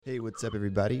Hey, what's up,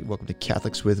 everybody? Welcome to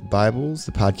Catholics with Bibles,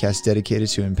 the podcast dedicated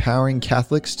to empowering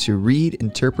Catholics to read,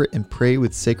 interpret, and pray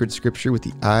with sacred scripture with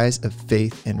the eyes of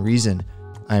faith and reason.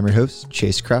 I am your host,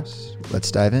 Chase Krause. Let's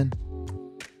dive in.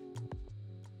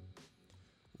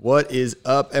 What is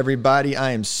up, everybody?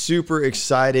 I am super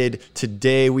excited.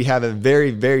 Today, we have a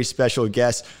very, very special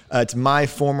guest. It's my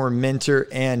former mentor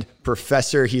and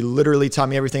professor. He literally taught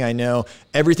me everything I know.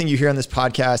 Everything you hear on this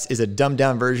podcast is a dumbed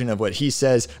down version of what he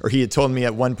says, or he had told me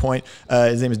at one point.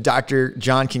 His name is Dr.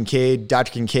 John Kincaid.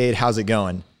 Dr. Kincaid, how's it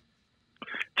going?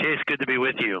 Chase, good to be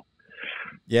with you.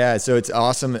 Yeah, so it's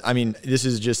awesome. I mean, this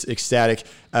is just ecstatic.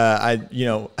 I'm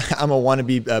a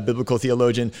wannabe biblical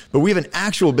theologian, but we have an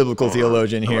actual biblical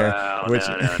theologian here. Well,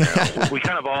 no. We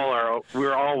kind of all are.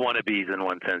 We're all wannabes in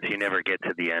one sense. You never get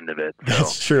to the end of it. So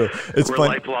that's true. We're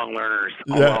lifelong learners.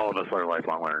 Yeah. All of us are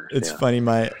lifelong learners. It's funny.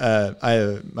 My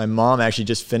mom actually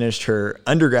just finished her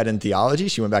undergrad in theology.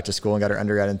 She went back to school and got her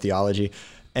undergrad in theology.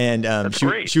 And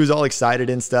she was all excited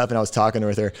and stuff. And I was talking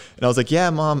with her and I was like, yeah,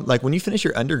 Mom, like when you finish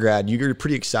your undergrad, you're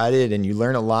pretty excited and you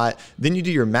learn a lot. Then you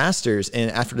do your master's.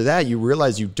 And after that, you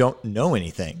realize you don't know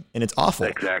anything. And it's awful.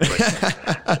 Exactly.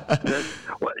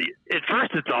 Well, at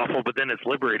first it's awful, but then it's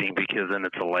liberating because then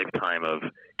it's a lifetime of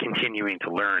continuing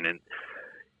to learn. And,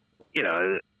 you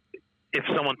know, if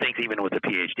someone thinks even with a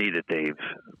PhD that they've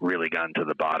really gotten to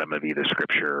the bottom of either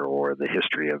scripture or the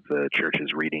history of the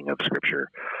church's reading of scripture,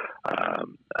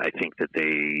 I think that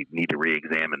they need to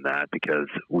re-examine that because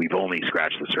we've only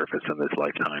scratched the surface in this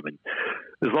lifetime. And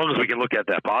as long as we can look at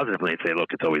that positively and say, look,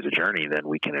 it's always a journey, then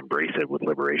we can embrace it with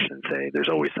liberation and say there's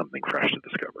always something fresh to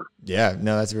discover. Yeah,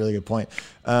 no, that's a really good point.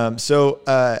 So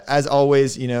as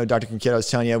always, Dr. Kincaid, I was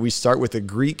telling you, we start with the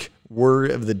Greek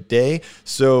word of the day.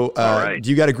 So do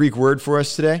you got a Greek word for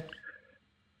us today?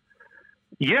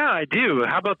 Yeah, I do.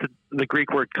 How about the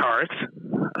Greek word charis?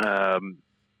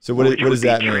 So what does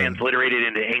that mean? Transliterated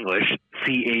into English,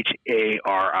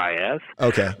 charis.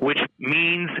 Okay. Which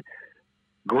means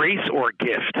grace or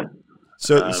gift.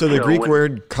 So the Greek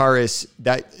word charis,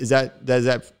 is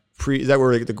that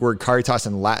where the word caritas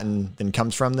in Latin then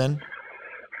comes from then?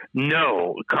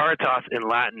 No, caritas in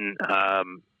Latin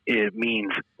it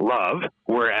means love,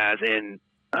 whereas in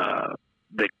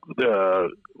the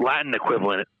Latin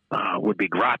equivalent would be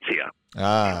gratia.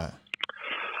 Ah.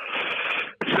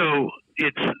 So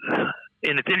it's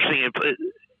interesting.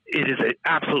 It is an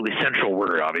absolutely central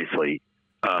word, obviously,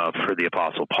 for the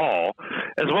Apostle Paul,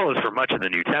 as well as for much of the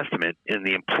New Testament, in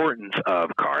the importance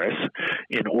of charis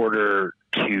in order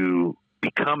to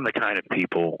become the kind of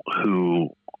people who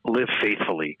live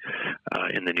faithfully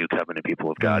in the new covenant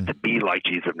people of God, to be like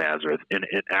Jesus of Nazareth. And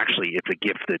actually, it's a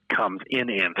gift that comes in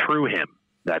and through him.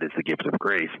 That is the gift of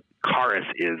grace. Charis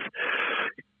is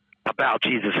about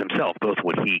Jesus himself, both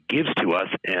what he gives to us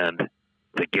and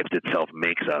the gift itself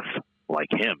makes us like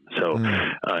him. So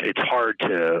it's hard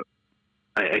to,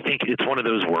 I think it's one of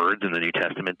those words in the New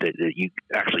Testament that you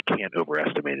actually can't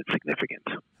overestimate its significance.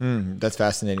 That's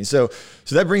fascinating. So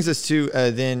that brings us to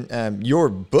then your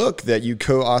book that you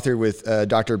co-authored with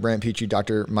Dr. Brant Pitre,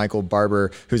 Dr. Michael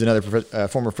Barber, who's another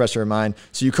former professor of mine.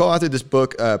 So you co-authored this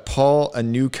book, Paul, a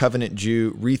New Covenant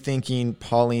Jew, Rethinking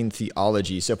Pauline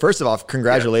Theology. So first of all,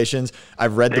 congratulations. Yeah.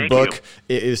 I've read the book.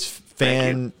 It is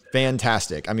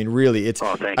fantastic. I mean, really, it's.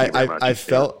 Oh, thank you very much. I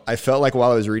felt like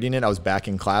while I was reading it, I was back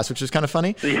in class, which was kind of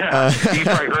funny. Yeah, you've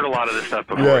probably heard a lot of this stuff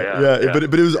before. Yeah. But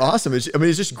it was awesome. It's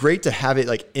just great to have it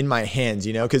like in my hands,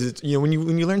 because it's when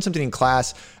you learn something in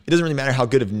class, it doesn't really matter how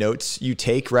good of notes you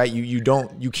take, right?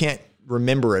 You can't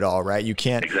remember it all, right? You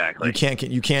can't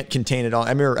contain it all. I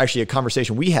remember actually a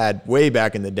conversation we had way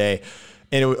back in the day,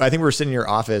 and I think we were sitting in your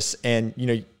office, and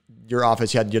your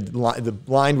office, you had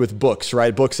lined with books,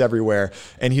 right? Books everywhere.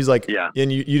 And he's like,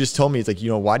 and you just told me, it's like,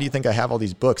 why do you think I have all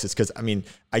these books? It's because,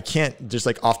 I can't just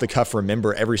like off the cuff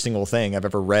remember every single thing I've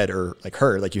ever read or like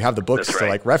heard. Like you have the books to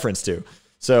like reference to.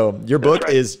 So your book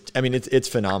is, it's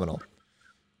phenomenal.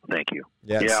 Thank you.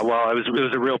 Yes. Yeah. Well, it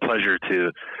was a real pleasure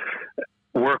to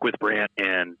work with Brant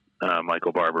and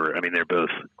Michael Barber. They're both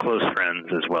close friends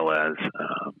as well as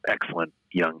excellent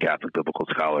young Catholic biblical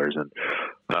scholars. And,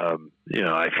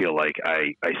 I feel like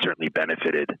I certainly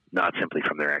benefited not simply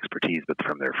from their expertise, but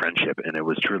from their friendship. And it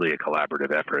was truly a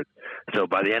collaborative effort. So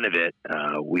by the end of it,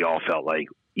 we all felt like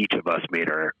each of us made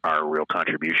our real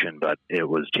contribution, but it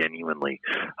was genuinely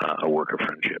a work of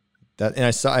friendship. And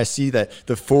I see that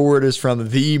the foreword is from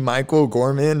the Michael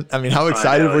Gorman. How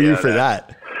excited were you for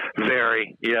that?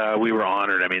 Very. Yeah, we were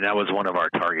honored. That was one of our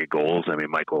target goals.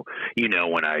 Michael,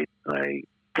 when I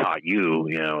taught you,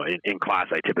 in class,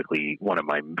 I typically, one of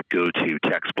my go-to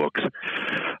textbooks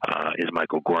is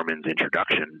Michael Gorman's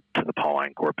Introduction to the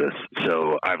Pauline Corpus.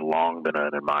 So I've long been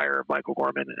an admirer of Michael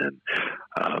Gorman, and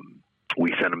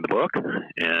we sent him the book,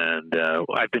 and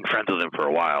I've been friends with him for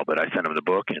a while, but I sent him the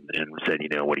book and said,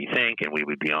 what do you think? And we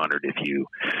would be honored if you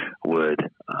would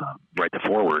write the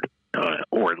foreword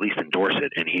or at least endorse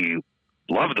it. And he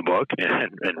loved the book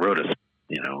and wrote us,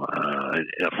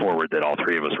 a foreword that all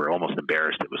three of us were almost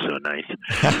embarrassed. It was so nice.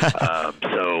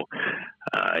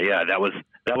 Yeah, that was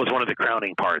one of the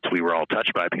crowning parts. We were all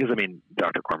touched by it because,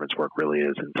 Dr. Gorman's work really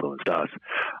has influenced us.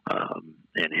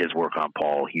 And his work on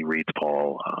Paul, he reads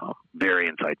Paul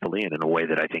very insightfully and in a way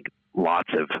that I think lots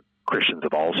of Christians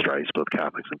of all stripes, both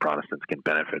Catholics and Protestants, can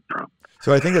benefit from.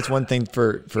 So I think that's one thing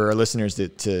for our listeners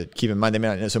to keep in mind. They may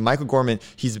not know. So Michael Gorman,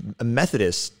 he's a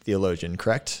Methodist theologian,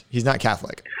 correct? He's not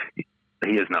Catholic.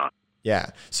 He is not.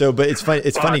 Yeah. So, but it's funny.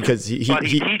 It's funny because he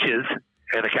teaches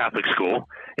at a Catholic school,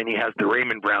 and he has the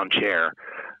Raymond Brown Chair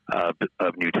of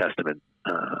New Testament,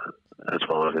 as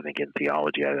well as I think in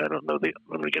theology. I don't know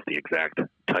when we get the exact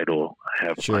title. I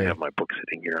have my book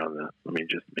sitting here let me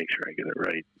just make sure I get it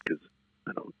right because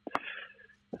I don't.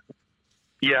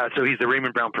 Yeah, so he's the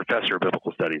Raymond Brown Professor of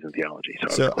Biblical Studies and Theology.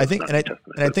 So I think, I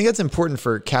think that's important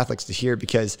for Catholics to hear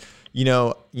because,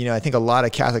 I think a lot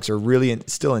of Catholics are really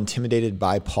still intimidated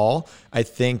by Paul. I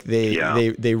think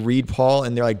they read Paul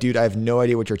and they're like, dude, I have no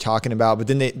idea what you're talking about. But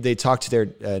then they talk to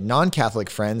their non-Catholic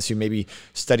friends who maybe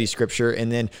study Scripture,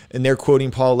 and they're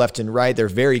quoting Paul left and right. They're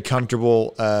very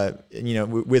comfortable,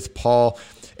 with Paul.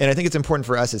 And I think it's important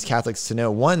for us as Catholics to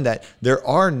know, one, that there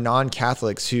are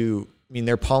non-Catholics who,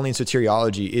 their Pauline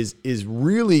soteriology is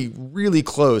really, really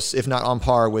close, if not on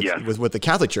par with what the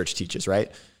Catholic Church teaches, right?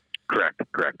 Correct.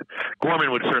 Gorman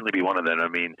would certainly be one of them.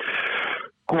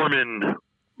 Gorman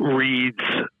reads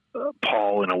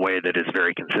Paul in a way that is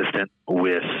very consistent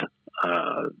with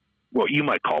what you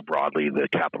might call broadly the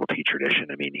capital T tradition.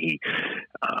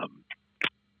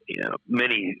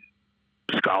 Many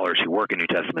scholars who work in New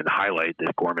Testament highlight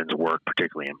that Gorman's work,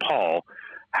 particularly in Paul,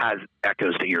 has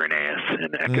echoes to Irenaeus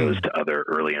and echoes to other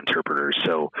early interpreters.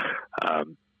 So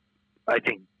I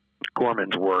think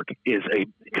Gorman's work is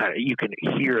you can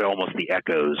hear almost the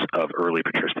echoes of early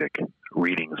patristic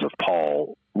readings of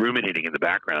Paul ruminating in the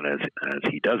background as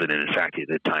he does it. And in fact,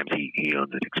 at times he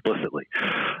owns it explicitly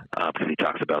because he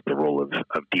talks about the role of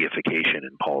deification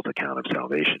in Paul's account of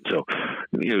salvation. So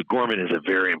Gorman is a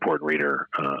very important reader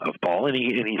of Paul, and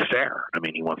he's fair.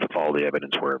 He wants to follow the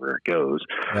evidence wherever it goes.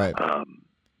 Right.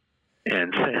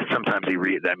 And sometimes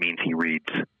that means he reads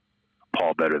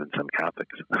Paul better than some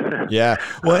Catholics. Yeah.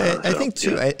 Well, I think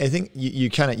too, I think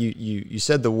you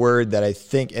said the word that I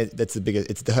think that's the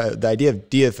biggest, it's the idea of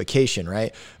deification,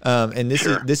 right? And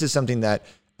this is something that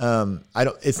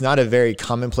it's not a very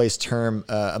commonplace term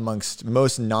amongst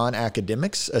most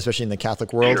non-academics, especially in the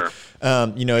Catholic world. Sure.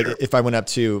 If I went up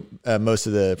to most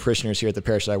of the parishioners here at the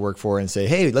parish that I work for and say,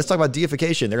 "Hey, let's talk about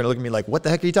deification," they're going to look at me like, "What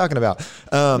the heck are you talking about?"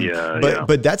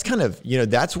 But that's kind of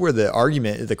that's where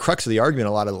the crux of the argument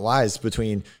a lot of lies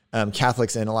between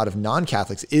Catholics and a lot of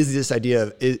non-Catholics is this idea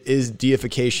of is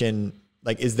deification.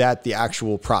 Like, is that the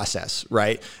actual process,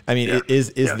 right?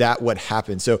 Is that what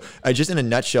happens? So just in a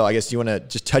nutshell, I guess you want to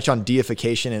just touch on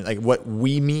deification and like what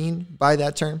we mean by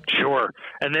that term? Sure.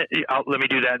 And then let me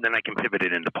do that, and then I can pivot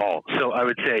it into Paul. So I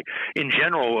would say, in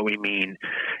general, what we mean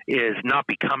is not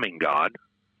becoming God,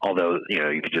 although,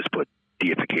 you could just put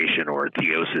deification or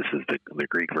theosis is the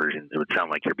Greek version. It would sound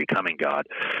like you're becoming God.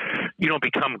 You don't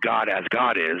become God as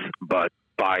God is, but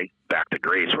back to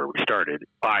grace where we started,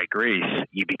 by grace,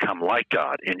 you become like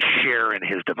God and share in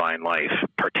his divine life,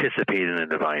 participate in the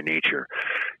divine nature.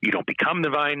 You don't become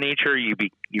divine nature,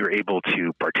 you're able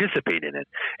to participate in it.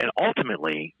 And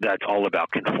ultimately, that's all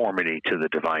about conformity to the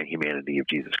divine humanity of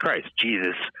Jesus Christ.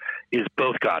 Jesus is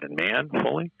both God and man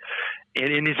fully,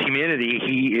 and in his humanity,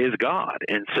 he is God.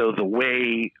 And so the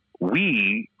way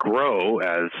we grow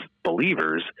as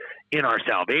believers in our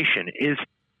salvation is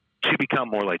to become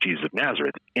more like Jesus of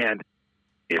Nazareth. And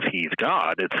if he's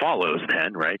God, it follows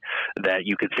then, right, that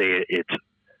you could say it's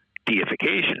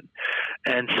deification.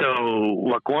 And so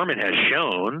what Gorman has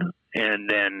shown, and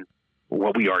then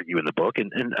what we argue in the book,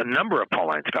 and a number of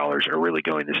Pauline scholars are really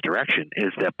going this direction,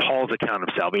 is that Paul's account of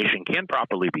salvation can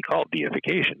properly be called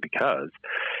deification because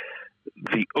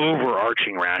the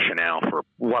overarching rationale for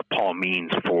what Paul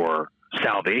means for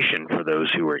salvation for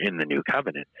those who are in the new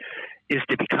covenant is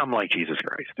to become like Jesus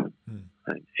Christ,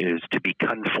 is to be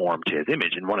conformed to his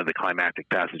image. And one of the climactic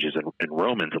passages in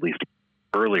Romans, at least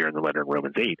earlier in the letter in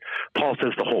Romans 8, Paul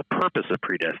says the whole purpose of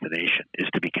predestination is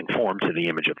to be conformed to the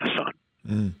image of the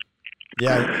Son.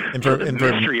 Yeah, So the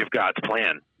mystery of God's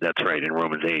plan. That's right, in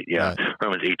Romans 8. Yeah,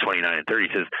 Romans 8:29 and 30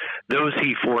 says, "Those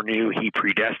he foreknew, he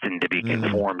predestined to be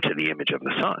conformed to the image of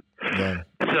the Son." Yeah.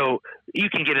 So you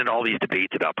can get into all these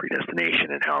debates about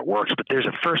predestination and how it works, but there's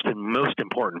a first and most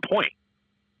important point,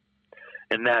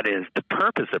 and that is the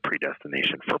purpose of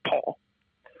predestination for Paul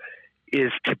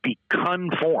is to be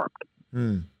conformed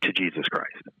to Jesus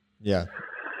Christ. Yeah.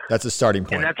 That's a starting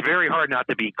point. And that's very hard not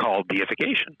to be called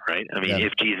deification, right? I mean,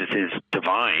 if Jesus is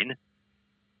divine,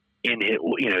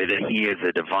 that he is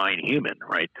a divine human,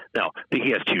 right? Now,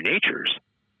 he has two natures,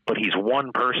 but he's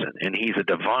one person, and he's a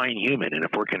divine human. And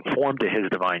if we're conformed to his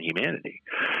divine humanity,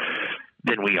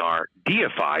 then we are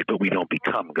deified, but we don't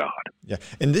become God. Yeah.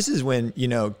 And this is when,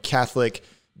 Catholic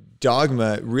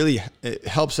dogma really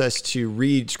helps us to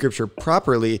read Scripture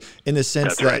properly in the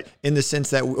sense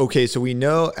that, okay, so we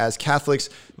know as Catholics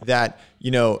that,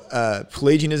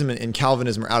 Pelagianism and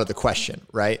Calvinism are out of the question,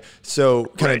 right? So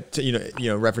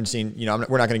referencing,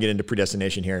 we're not going to get into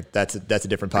predestination here. That's a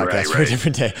different podcast for a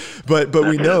different day. But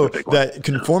we know that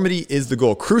conformity is the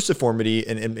goal. Cruciformity,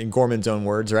 in Gorman's own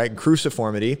words, right?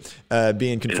 Cruciformity,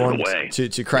 being conformed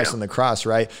to Christ on the cross,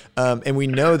 right? And we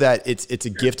know that it's a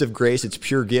gift of grace. It's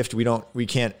pure gift. We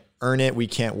can't earn it. We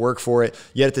can't work for it.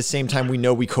 Yet at the same time, we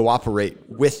know we cooperate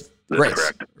with grace,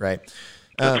 correct. Right?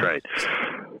 That's right.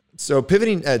 So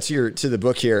pivoting to the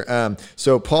book here.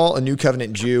 So Paul, a new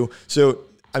covenant Jew. So,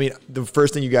 I mean, the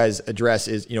first thing you guys address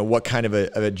is, what kind of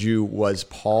a Jew was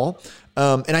Paul?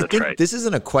 And I think this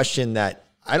isn't a question that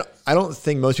I don't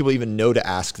think most people even know to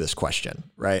ask this question,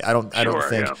 right? I don't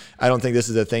think this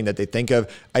is a thing that they think of.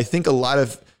 I think a lot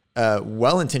of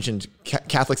well-intentioned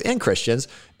Catholics and Christians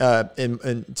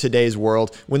in today's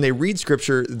world, when they read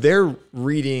Scripture, they're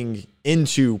reading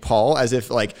into Paul as if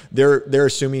like they're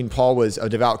assuming Paul was a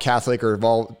devout Catholic or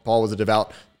Paul was a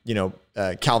devout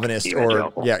Calvinist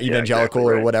evangelical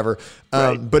or whatever.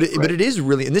 But it is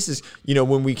really, and this is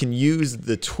when we can use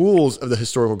the tools of the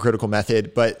historical critical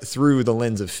method, but through the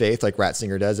lens of faith, like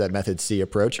Ratzinger does, that method C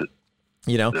approach.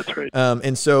 That's right.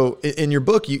 And so in your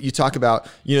book, you talk about,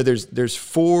 there's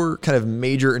four kind of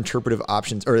major interpretive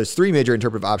options, or there's three major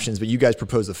interpretive options, but you guys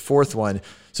propose the fourth one.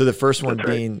 So the first one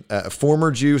being a former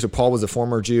Jew. So Paul was a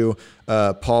former Jew.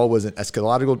 Paul was an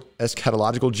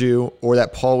eschatological Jew, or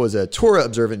that Paul was a Torah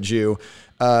observant Jew.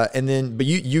 But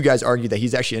you guys argue that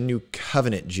he's actually a new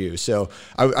covenant Jew. So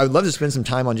I would love to spend some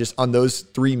time on those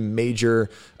three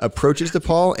major approaches to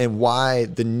Paul and why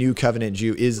the new covenant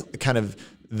Jew is kind of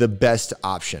the best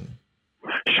option.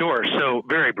 Sure. So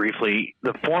very briefly,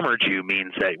 the former Jew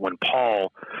means that when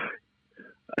Paul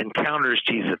encounters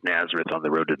Jesus of Nazareth on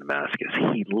the road to Damascus,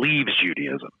 he leaves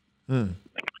Judaism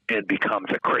and becomes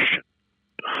a Christian.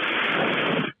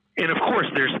 And of course,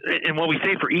 and what we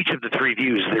say for each of the three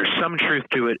views, there's some truth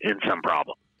to it and some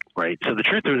problem, right? So the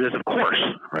truth of it is, of course,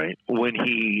 right, when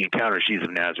he encounters Jesus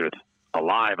of Nazareth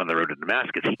alive on the road to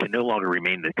Damascus, he can no longer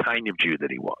remain the kind of Jew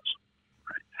that he was.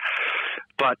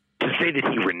 But to say that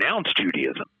he renounced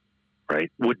Judaism, right,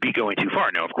 would be going too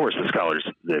far. Now, of course, the scholars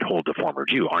that hold the former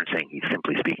Jew aren't saying he's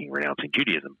simply speaking renouncing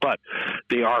Judaism, but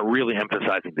they are really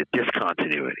emphasizing the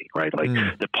discontinuity, right? Like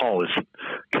that Paul is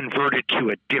converted to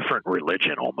a different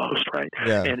religion almost, right?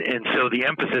 Yeah. And so the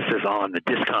emphasis is on the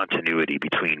discontinuity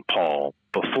between Paul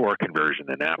before conversion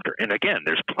and after. And again,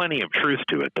 there's plenty of truth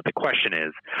to it, but the question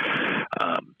is,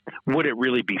 would it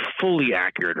really be fully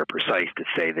accurate or precise to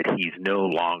say that he's no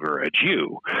longer a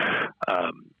Jew?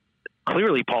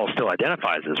 Clearly, Paul still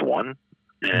identifies as one,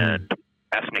 and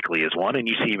ethnically as one. And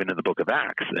you see even in the book of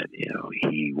Acts that,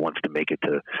 he wants to make it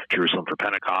to Jerusalem for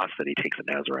Pentecost, that he takes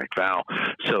a Nazarite vow.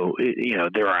 So,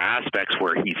 there are aspects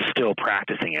where he's still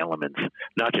practicing elements,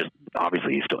 not just,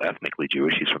 obviously he's still ethnically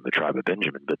Jewish, he's from the tribe of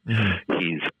Benjamin, but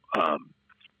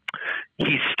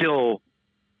he's still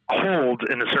holds,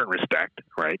 in a certain respect,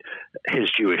 right, his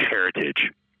Jewish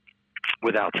heritage,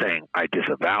 without saying, I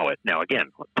disavow it. Now,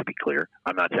 again, to be clear,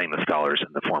 I'm not saying the scholars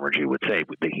and the former Jew would say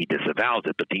that he disavows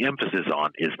it, but the emphasis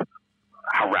on is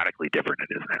how radically different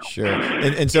it is now. Sure.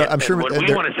 And so I'm sure what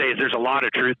we want to say is there's a lot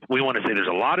of truth. We want to say there's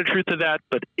a lot of truth to that,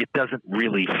 but it doesn't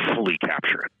really fully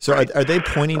capture it. So are they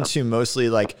pointing to mostly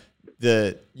like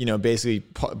basically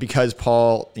because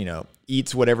Paul,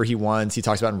 eats whatever he wants. He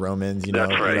talks about in Romans,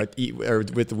 That's right. like eat, or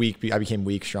with the weak, I became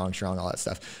weak, strong, all that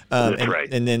stuff. That's right.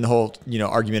 And then the whole,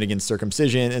 argument against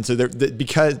circumcision. And so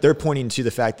because they're pointing to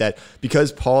the fact that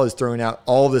because Paul is throwing out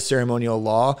all the ceremonial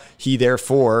law, he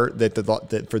therefore,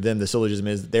 that for them, the syllogism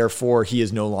is therefore he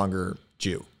is no longer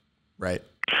Jew, right?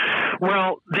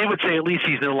 Well, they would say at least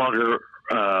he's no longer,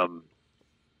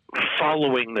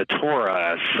 following the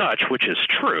Torah as such, which is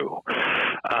true,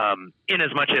 in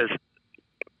as much as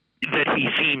that he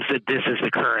seems that this is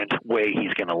the current way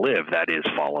he's going to live. That is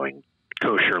following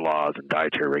kosher laws and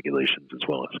dietary regulations as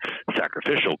well as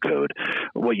sacrificial code.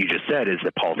 What you just said is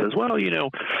that Paul says, well,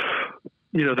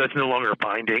 that's no longer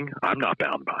binding. I'm not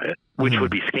bound by it, which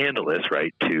would be scandalous,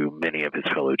 right, to many of his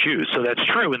fellow Jews. So that's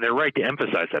true, and they're right to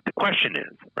emphasize that. The question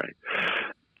is, right,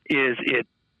 is it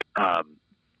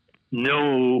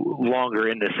no longer,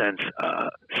 in the sense,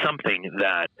 something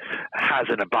that has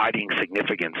an abiding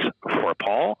significance for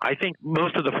Paul? I think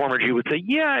most of the former Jew would say,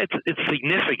 yeah, it's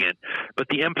significant, but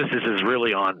the emphasis is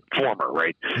really on former,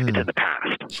 right? It's in the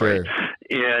past, sure. right?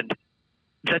 And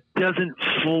that doesn't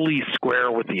fully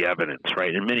square with the evidence,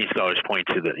 right? And many scholars point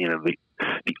to the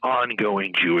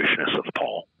ongoing Jewishness of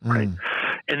Paul, right?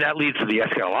 And that leads to the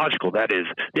eschatological. That is,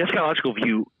 the eschatological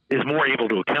view is more able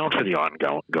to account for the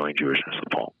ongoing Jewishness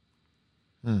of Paul.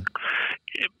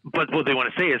 But what they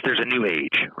want to say is there's a new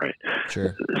age, right?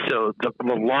 Sure. So the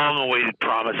long-awaited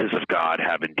promises of God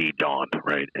have indeed dawned,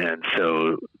 right? And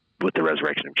so with the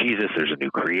resurrection of Jesus, there's a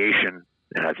new creation.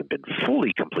 It hasn't been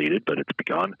fully completed, but it's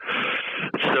begun.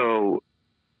 So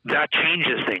that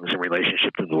changes things in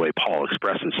relationship to the way Paul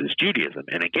expresses his Judaism.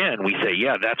 And again, we say,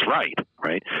 yeah, that's right,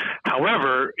 right?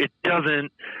 However, it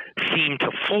doesn't seem to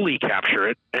fully capture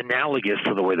it, analogous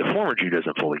to the way the former Jew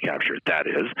doesn't fully capture it. That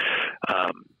is,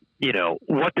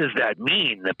 what does that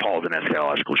mean that Paul's an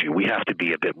eschatological Jew? We have to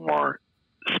be a bit more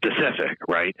specific,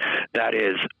 right? That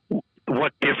is,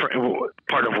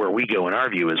 part of where we go in our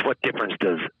view is what difference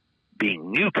does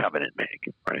being new covenant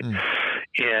make, right?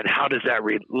 And how does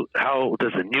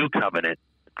the new covenant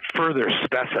further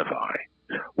specify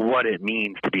what it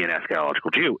means to be an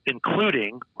eschatological Jew,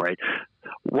 including, right,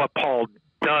 what Paul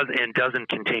does and doesn't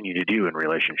continue to do in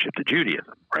relationship to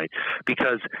Judaism, right?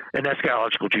 Because an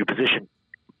eschatological Jew position,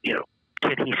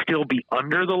 can he still be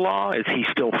under the law? Is he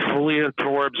still fully a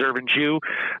Torah observant Jew?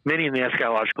 Many in the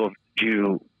eschatological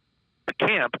Jew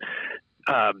camp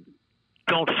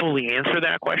don't fully answer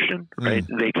that question, right?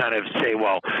 They kind of say,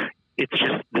 well, it's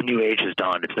just the new age is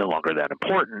done. It's no longer that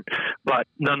important. But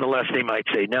nonetheless, they might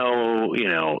say, no,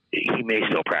 he may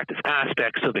still practice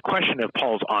aspects. So the question of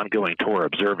Paul's ongoing Torah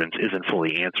observance isn't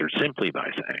fully answered simply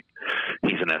by saying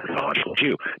he's an eschatological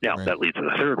Jew. Now, that leads to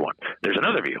the third one. There's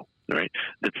another view, right,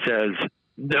 that says,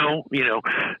 no,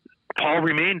 Paul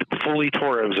remained fully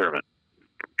Torah observant.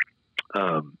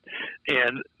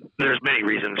 And there's many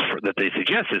reasons that they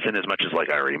suggest this, in as much as, like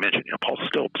I already mentioned, Paul's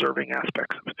still observing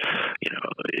aspects of,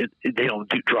 they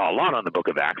don't draw a lot on the Book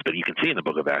of Acts, but you can see in the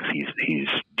Book of Acts he's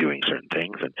doing certain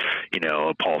things, and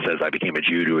Paul says, "I became a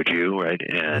Jew to a Jew," right?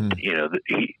 And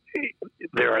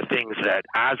there are things that,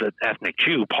 as an ethnic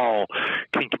Jew, Paul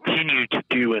can continue to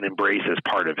do and embrace as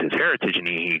part of his heritage, and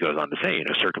he goes on to say,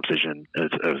 circumcision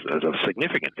is of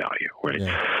significant value, right?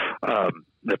 Yeah.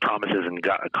 The promises in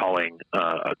God calling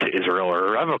to Israel are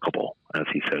irrevocable, as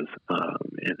he says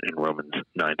in Romans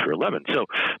 9-11. So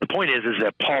the point is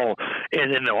that Paul,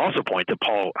 and then they'll also point that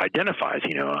Paul identifies,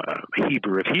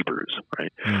 Hebrew of Hebrews,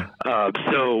 right?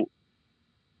 So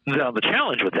now the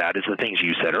challenge with that is the things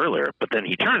you said earlier, but then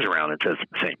he turns around and says at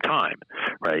the same time,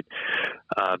 right?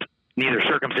 Neither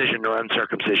circumcision nor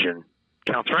uncircumcision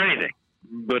counts for anything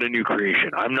but a new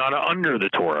creation. I'm not under the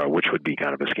Torah, which would be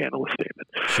kind of a scandalous statement.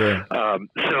 Sure.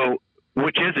 So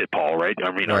which is it, Paul, right?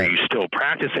 I mean, Are you still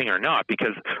practicing or not?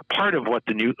 Because part of what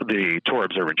the Torah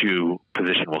observant Jew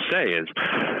position will say is,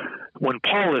 when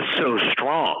Paul is so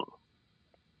strong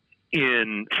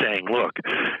in saying, look,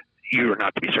 you are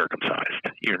not to be circumcised,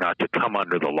 you're not to come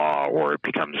under the law, or it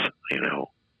becomes,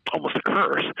 almost a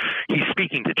curse, he's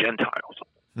speaking to Gentiles.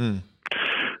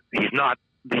 He's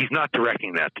not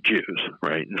directing that to Jews,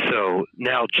 right? And so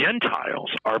now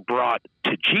Gentiles are brought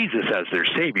to Jesus as their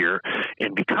Savior,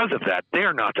 and because of that,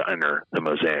 they're not to under the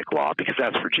Mosaic law, because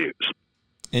that's for Jews.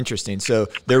 Interesting. So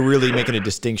they're really making a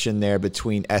distinction there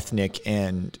between ethnic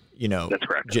and, that's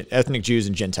correct. Ethnic Jews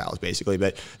and Gentiles, basically.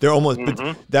 But they're almost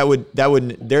that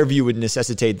would their view would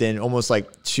necessitate then almost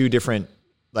like two different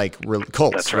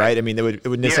cults, that's right? I mean, it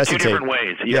would necessitate 2 different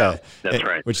ways. Yeah, that's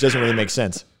right. Which doesn't really make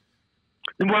sense.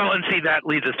 Well, and see, that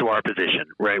leads us to our position,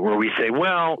 right, where we say,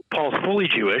 well, Paul's fully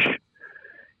Jewish,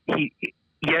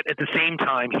 yet at the same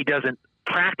time, he doesn't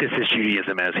practice his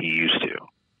Judaism as he used to.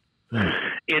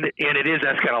 And it is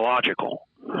eschatological.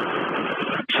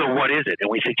 So what is it? And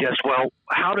we suggest, well,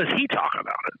 how does he talk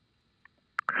about it?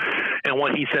 And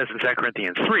what he says in 2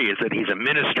 Corinthians 3 is that he's a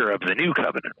minister of the new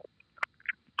covenant,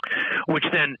 which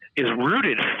then is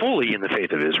rooted fully in the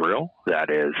faith of Israel, that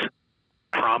is,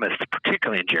 promised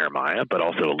particularly in Jeremiah, but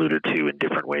also alluded to in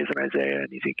different ways in Isaiah and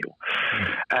Ezekiel.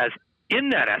 As in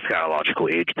that eschatological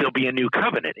age, there'll be a new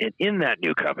covenant, and in that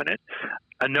new covenant,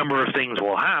 a number of things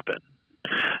will happen.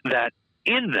 that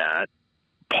in that,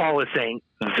 Paul is saying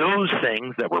those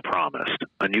things that were promised,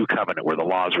 a new covenant where the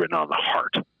law is written on the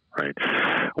heart, right?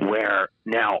 Where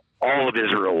now all of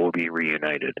Israel will be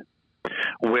reunited,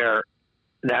 where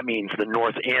that means the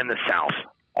north and the south,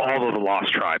 all of the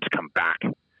lost tribes come back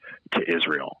to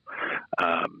Israel.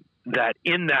 That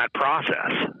in that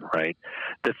process, right,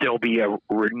 that there'll be a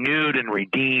renewed and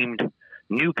redeemed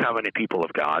new covenant people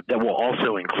of God that will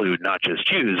also include not just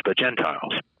Jews, but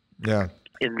Gentiles. Yeah.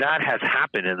 And that has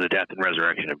happened in the death and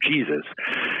resurrection of Jesus.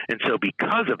 And so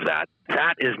because of that,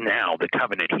 that is now the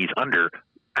covenant he's under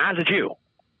as a Jew.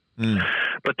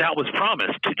 But that was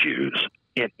promised to Jews.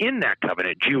 And in that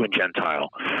covenant, Jew and Gentile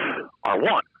are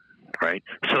one, right?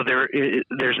 So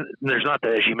there's not,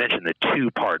 as you mentioned, the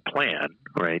two-part plan,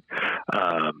 right,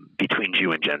 between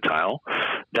Jew and Gentile.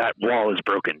 That wall is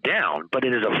broken down, but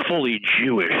it is a fully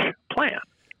Jewish plan,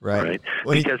 right?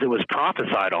 Because it was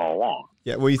prophesied all along.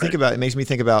 Yeah, well, you think about it, makes me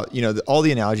think about, all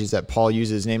the analogies that Paul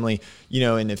uses, namely,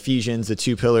 in Ephesians, the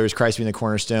two pillars, Christ being the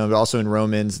cornerstone, but also in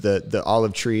Romans, the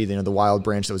olive tree, the wild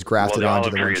branch that was grafted onto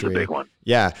the one tree. Is a big one.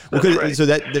 Yeah, well, so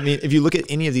that, I mean, if you look at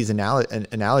any of these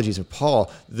analogies of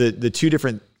Paul, the two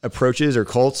different approaches or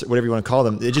cults, whatever you want to call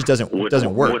them, it just doesn't work.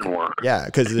 Wouldn't work. Yeah,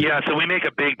 so we make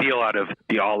a big deal out of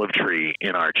the olive tree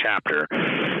in our chapter,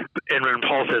 and when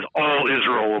Paul says all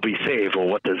Israel will be saved, well,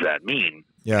 what does that mean?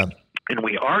 Yeah. And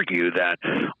we argue that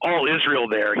all Israel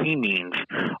there, he means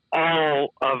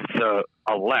all of the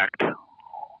elect,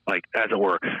 like as it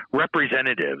were,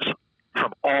 representatives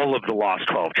from all of the lost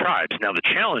 12 tribes. Now, the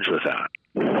challenge with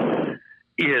that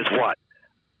is what?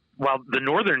 Well, the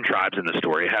northern tribes in the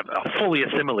story have fully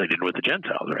assimilated with the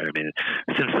Gentiles, right? I mean,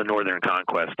 since the northern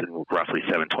conquest in roughly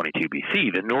 722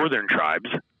 BC, the northern tribes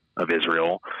of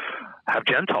Israel have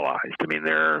Gentilized. I mean,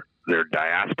 they're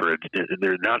diaspora.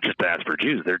 They're not just diaspora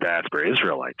Jews. They're diaspora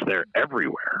Israelites. They're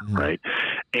everywhere, right?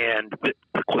 And the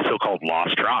so-called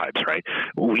lost tribes, right?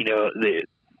 We know the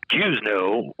Jews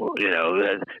know,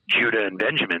 that Judah and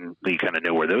Benjamin. We kind of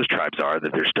know where those tribes are.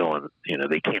 That they're still in.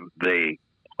 They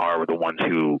are the ones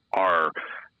who are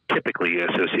typically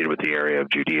associated with the area of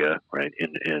Judea, right?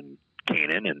 In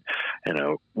Canaan,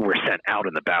 and were sent out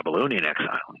in the Babylonian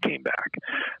exile and came back.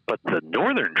 But the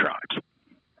northern tribes,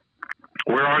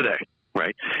 where are they,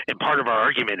 right? And part of our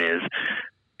argument is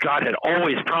God had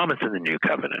always promised in the new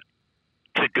covenant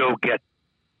to go get,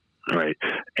 right,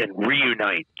 and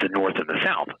reunite the north and the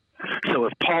south. So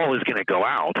if Paul is going to go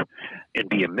out and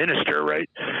be a minister, right,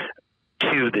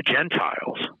 to the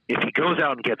Gentiles, if he goes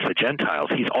out and gets the Gentiles,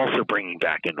 he's also bringing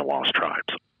back in the lost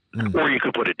tribes. Or you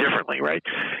could put it differently, right?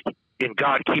 In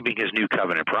God keeping his new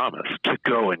covenant promise to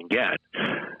go and get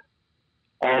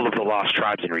all of the lost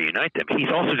tribes and reunite them, he's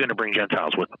also going to bring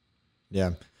Gentiles with him.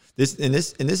 Yeah.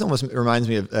 This almost reminds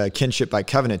me of kinship by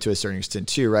covenant to a certain extent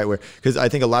too, right? Because I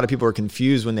think a lot of people are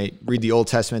confused when they read the Old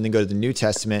Testament and then go to the New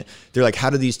Testament. They're like, how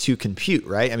do these two compute,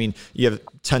 right? I mean, you have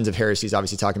tons of heresies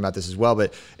obviously talking about this as well,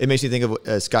 but it makes me think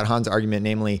of Scott Hahn's argument,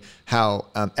 namely how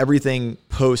everything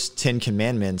post 10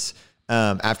 Commandments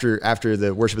after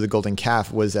the worship of the golden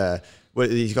calf was what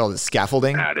he called it,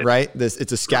 scaffolding, right?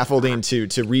 It's a scaffolding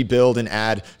to rebuild and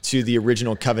add to the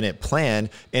original covenant plan.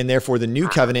 And therefore the new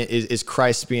covenant is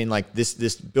Christ being like,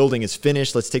 this building is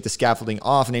finished. Let's take the scaffolding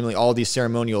off, namely all these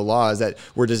ceremonial laws that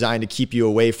were designed to keep you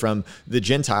away from the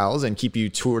Gentiles and keep you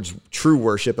towards true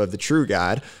worship of the true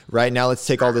God, right? Now let's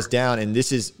take all this down. And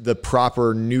this is the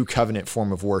proper new covenant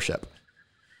form of worship.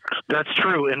 That's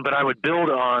true. But I would build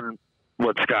on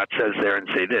what Scott says there and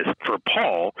say this. For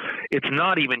Paul, it's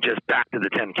not even just back to the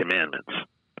 10 Commandments.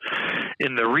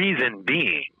 And the reason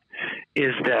being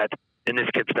is that, and this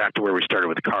gets back to where we started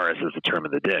with charis as the term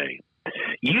of the day,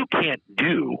 you can't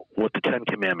do what the 10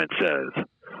 Commandments says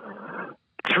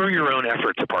through your own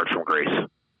efforts apart from grace.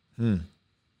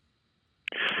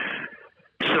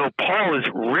 So Paul is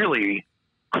really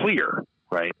clear,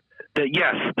 right, that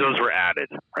yes, those were added,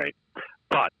 right?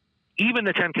 But even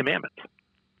the 10 Commandments,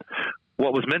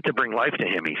 what was meant to bring life to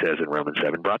him, he says in Romans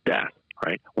 7, brought death,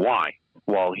 right? Why?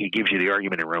 Well, he gives you the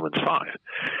argument in Romans 5.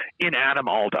 In Adam,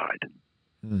 all died.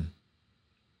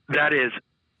 That is,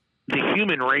 the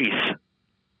human race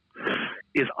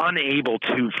is unable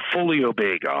to fully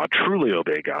obey God, truly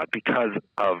obey God, because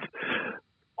of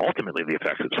ultimately the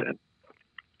effects of sin.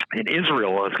 And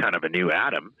Israel was kind of a new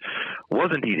Adam,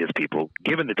 was indeed his people,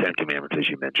 given the 10 Commandments, as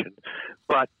you mentioned,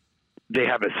 but they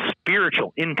have a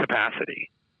spiritual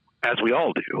incapacity, as we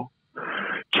all do,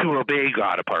 to obey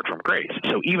God apart from grace.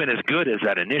 So even as good as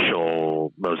that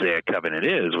initial Mosaic covenant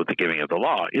is with the giving of the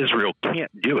law, Israel can't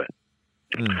do it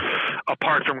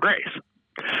apart from grace.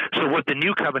 So what the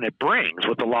new covenant brings,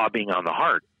 with the law being on the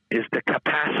heart, is the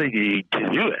capacity to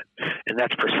do it. And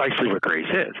that's precisely what grace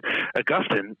is.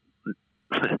 Augustine,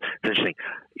 it's interesting.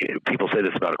 People say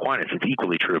this about Aquinas. It's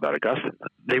equally true about Augustine.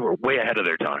 They were way ahead of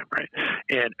their time, right?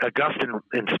 And Augustine,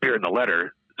 in Spirit in the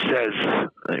Letter,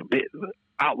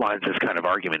 outlines this kind of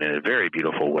argument in a very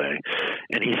beautiful way.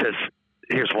 And he says,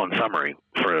 here's one summary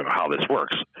for how this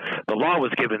works. The law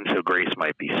was given so grace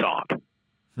might be sought.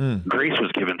 Grace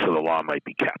was given so the law might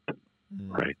be kept.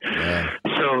 Right. Yeah.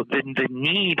 So the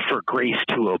need for grace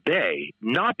to obey,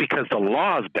 not because the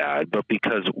law is bad, but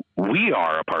because we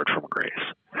are apart from grace.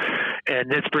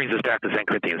 And this brings us back to 2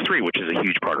 Corinthians 3, which is a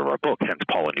huge part of our book, hence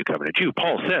Paul, a New Covenant Jew.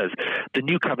 Paul says the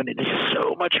New Covenant is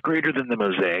so much greater than the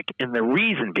Mosaic, and the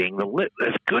reason being,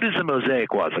 as good as the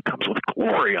Mosaic was, it comes with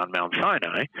glory on Mount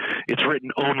Sinai, it's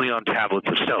written only on tablets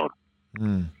of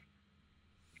stone.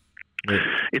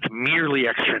 It's merely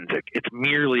extrinsic. It's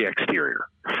merely exterior.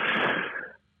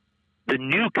 The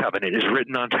New Covenant is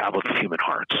written on tablets of human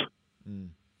hearts.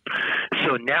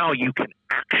 So now you can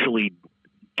actually,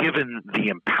 given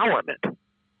the empowerment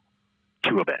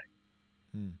to obey.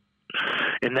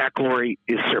 And that glory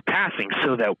is surpassing,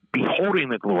 so that beholding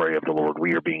the glory of the Lord,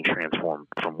 we are being transformed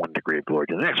from one degree of glory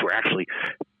to the next. We're actually,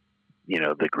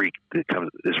 the Greek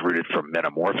is rooted from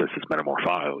metamorphosis,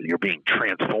 metamorpho. You're being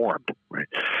transformed, right,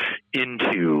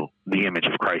 into the image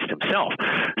of Christ himself.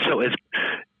 So as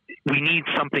we need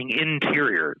something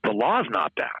interior. The law is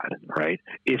not bad, right?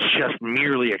 It's just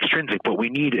merely extrinsic. What we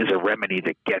need is a remedy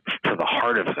that gets to the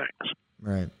heart of things.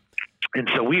 Right. And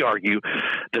so we argue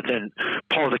that then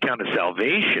Paul's account of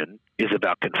salvation is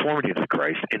about conformity to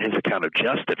Christ, and his account of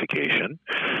justification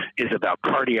is about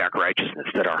cardiac righteousness,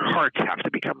 that our hearts have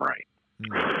to become right.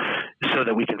 So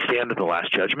that we can stand at the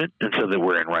last judgment, and so that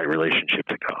we're in right relationship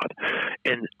to God.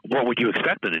 And what would you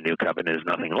expect in the New Covenant is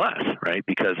nothing less, right?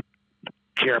 Because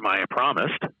Jeremiah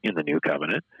promised in the New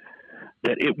Covenant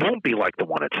that it won't be like the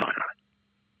one at Sinai.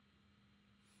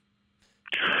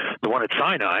 The one at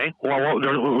Sinai, well,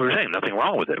 we're saying nothing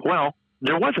wrong with it. Well,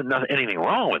 there wasn't anything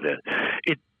wrong with it.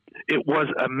 It was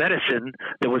a medicine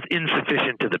that was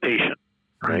insufficient to the patient,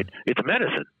 right? It's a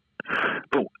medicine,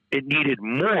 but it needed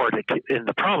more, and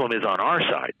the problem is on our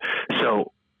side.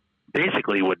 So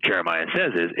basically what Jeremiah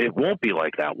says is it won't be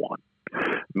like that one,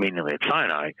 meaning at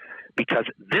Sinai, because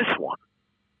this one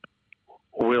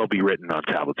will be written on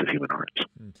tablets of human hearts.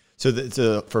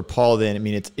 So for Paul, then, I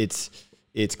mean,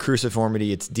 it's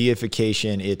cruciformity, it's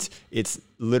deification, it's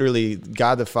literally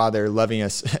God the Father loving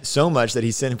us so much that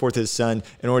he sent forth his Son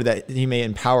in order that he may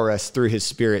empower us through his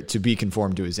Spirit to be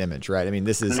conformed to his image, right? I mean,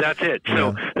 that's it.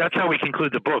 So that's how we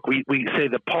conclude the book. We say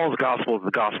that Paul's gospel is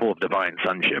the gospel of divine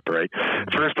sonship, right?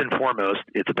 First and foremost,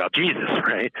 it's about Jesus,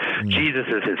 right? Jesus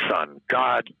is his Son.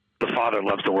 God the Father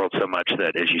loves the world so much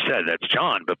that, as you said, that's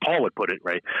John, but Paul would put it,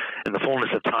 right, in the fullness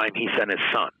of time, he sent his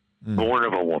Son, born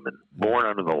of a woman, born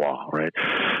under the law, right?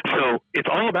 So it's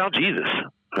all about Jesus,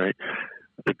 right?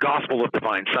 The gospel of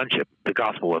divine sonship, the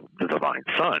gospel of the divine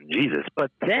Son, Jesus.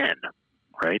 But then,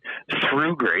 right,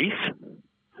 through grace,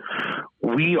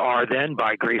 we are then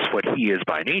by grace what he is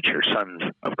by nature, sons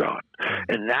of God.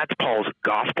 And that's Paul's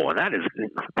gospel. And that is,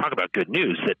 talk about good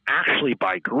news, that actually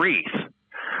by grace,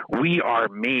 we are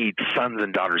made sons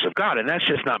and daughters of God. And that's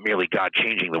just not merely God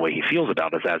changing the way he feels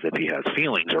about us as if he has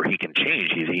feelings or he can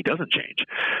change. He doesn't change.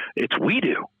 It's we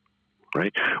do,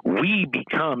 right? We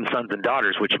become sons and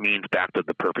daughters, which means back to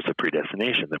the purpose of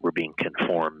predestination, that we're being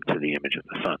conformed to the image of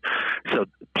the Son. So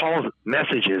Paul's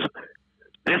message is,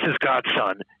 this is God's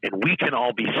Son, and we can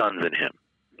all be sons in him.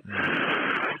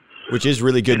 Which is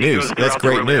really good news. That's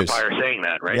great news. Saying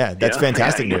that, right? Yeah, that's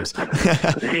fantastic news.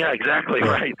 Yeah, exactly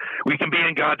right. We can be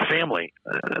in God's family.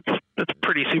 That's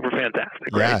pretty super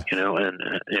fantastic, right?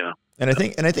 Yeah. And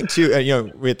I think too,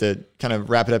 we have to kind of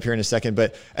wrap it up here in a second,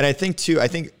 but I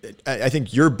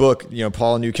think your book,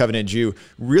 Paul, New Covenant Jew,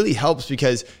 really helps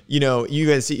because, you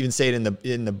guys even say it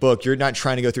in the book, you're not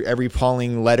trying to go through every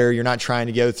Pauline letter. You're not trying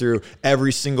to go through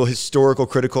every single historical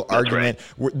critical argument.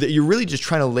 Right. You're really just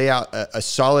trying to lay out a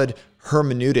solid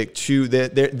hermeneutic to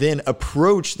then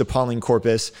approach the Pauline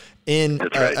corpus in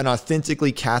an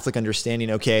authentically Catholic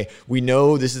understanding. Okay, we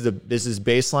know this is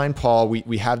baseline Paul.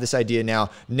 We have this idea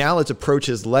now. Now let's approach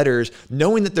his letters,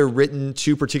 knowing that they're written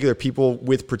to particular people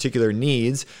with particular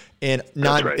needs, and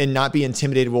not be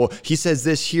intimidated. Well, he says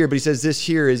this here, but he says this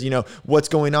here is what's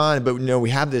going on. But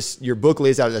we have this. Your book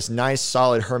lays out this nice,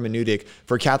 solid hermeneutic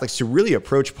for Catholics to really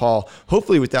approach Paul,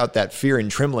 hopefully without that fear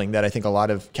and trembling that I think a lot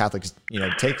of Catholics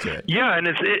take to it. Yeah, and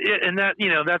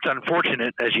that's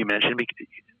unfortunate, as you mentioned, because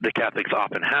the Catholics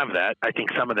often have that. I think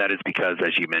some of that is because,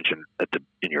 as you mentioned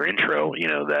in your intro,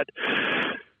 that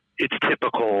it's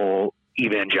typical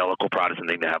evangelical Protestant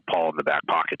thing to have Paul in the back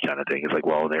pocket kind of thing. It's like,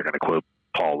 well, they're going to quote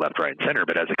Paul left, right, and center.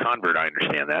 But as a convert, I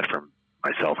understand that from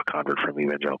myself, a convert from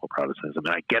evangelical Protestantism,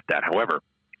 and I get that. However,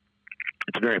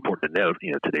 it's very important to note,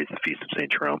 today's the Feast of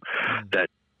St. Jerome, that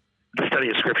the study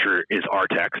of Scripture is our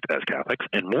text as Catholics,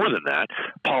 and more than that,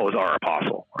 Paul is our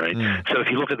apostle, right? So if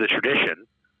you look at the tradition,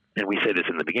 and we say this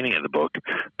in the beginning of the book,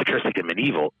 patristic and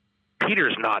medieval,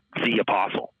 Peter's not the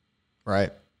apostle.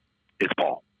 Right. It's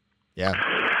Paul. Yeah.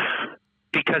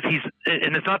 Because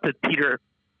and it's not that Peter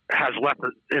has left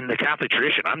in the Catholic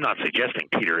tradition. I'm not suggesting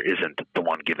Peter isn't the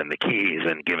one given the keys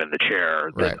and given the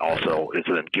chair that also is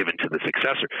then given to the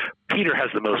successor. Peter has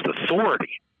the most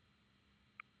authority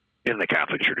in the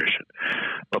Catholic tradition,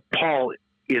 but Paul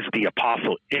is the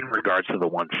apostle in regards to the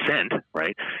one sent,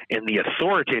 right? And the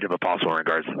authoritative apostle in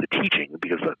regards to the teaching,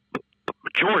 because the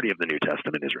majority of the New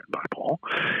Testament is written by Paul,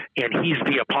 and he's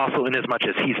the apostle in as much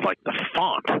as he's like the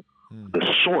font,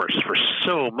 the source for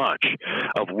so much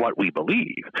of what we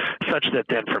believe, such that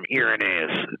then from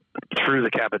Irenaeus through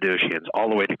the Cappadocians all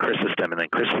the way to Chrysostom, and then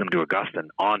Chrysostom to Augustine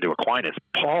on to Aquinas,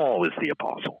 Paul is the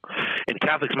apostle. And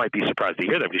Catholics might be surprised to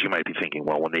hear that, because you might be thinking,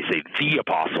 well, when they say the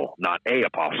apostle, not a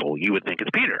apostle, you would think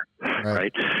it's Peter,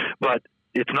 right? But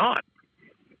it's not.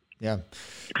 Yeah.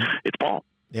 It's Paul.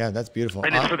 Yeah, that's beautiful.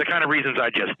 And it's for the kind of reasons I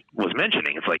just was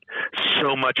mentioning. It's like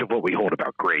so much of what we hold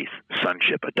about grace,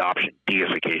 sonship, adoption,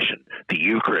 deification, the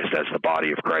Eucharist as the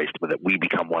body of Christ, but that we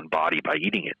become one body by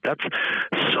eating it. That's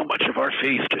so much of our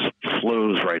faith just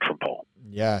flows right from Paul.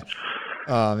 Yeah.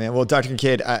 Oh, man. Well, Dr.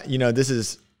 Kincaid, this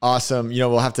is awesome.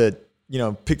 We'll have to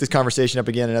pick this conversation up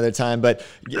again another time. But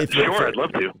sure, I'd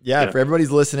love to. Yeah, for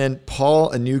everybody's listening, Paul,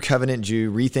 a New Covenant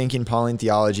Jew, Rethinking Pauline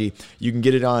Theology. You can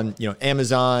get it on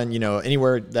Amazon,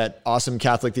 anywhere that awesome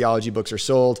Catholic theology books are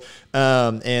sold.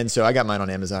 And so I got mine on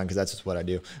Amazon because that's just what I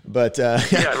do. But yeah,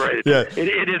 right. Yeah,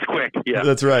 it is quick. Yeah,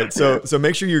 that's right. So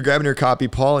make sure you're grabbing your copy,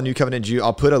 Paul, a New Covenant Jew.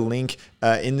 I'll put a link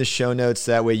in the show notes,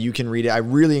 that way you can read it. I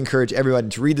really encourage everybody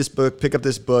to read this book, pick up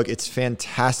this book. It's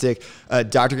fantastic.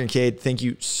 Dr. Kincaid, thank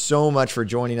you so much for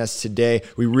joining us today.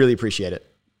 We really appreciate it.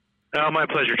 Oh, my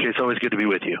pleasure, Chase. Always good to be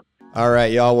with you. All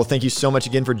right, y'all. Well, thank you so much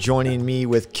again for joining me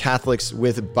with Catholics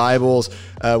with Bibles.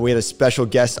 We had a special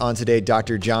guest on today,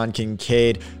 Dr. John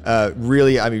Kincaid.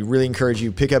 Really encourage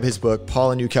you, pick up his book,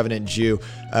 Paul, a New Covenant Jew.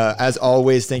 As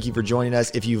always, thank you for joining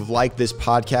us. If you've liked this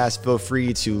podcast, feel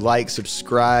free to like,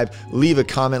 subscribe, leave a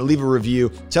comment, leave a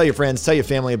review, tell your friends, tell your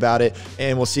family about it,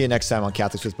 and we'll see you next time on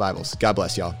Catholics with Bibles. God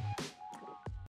bless y'all.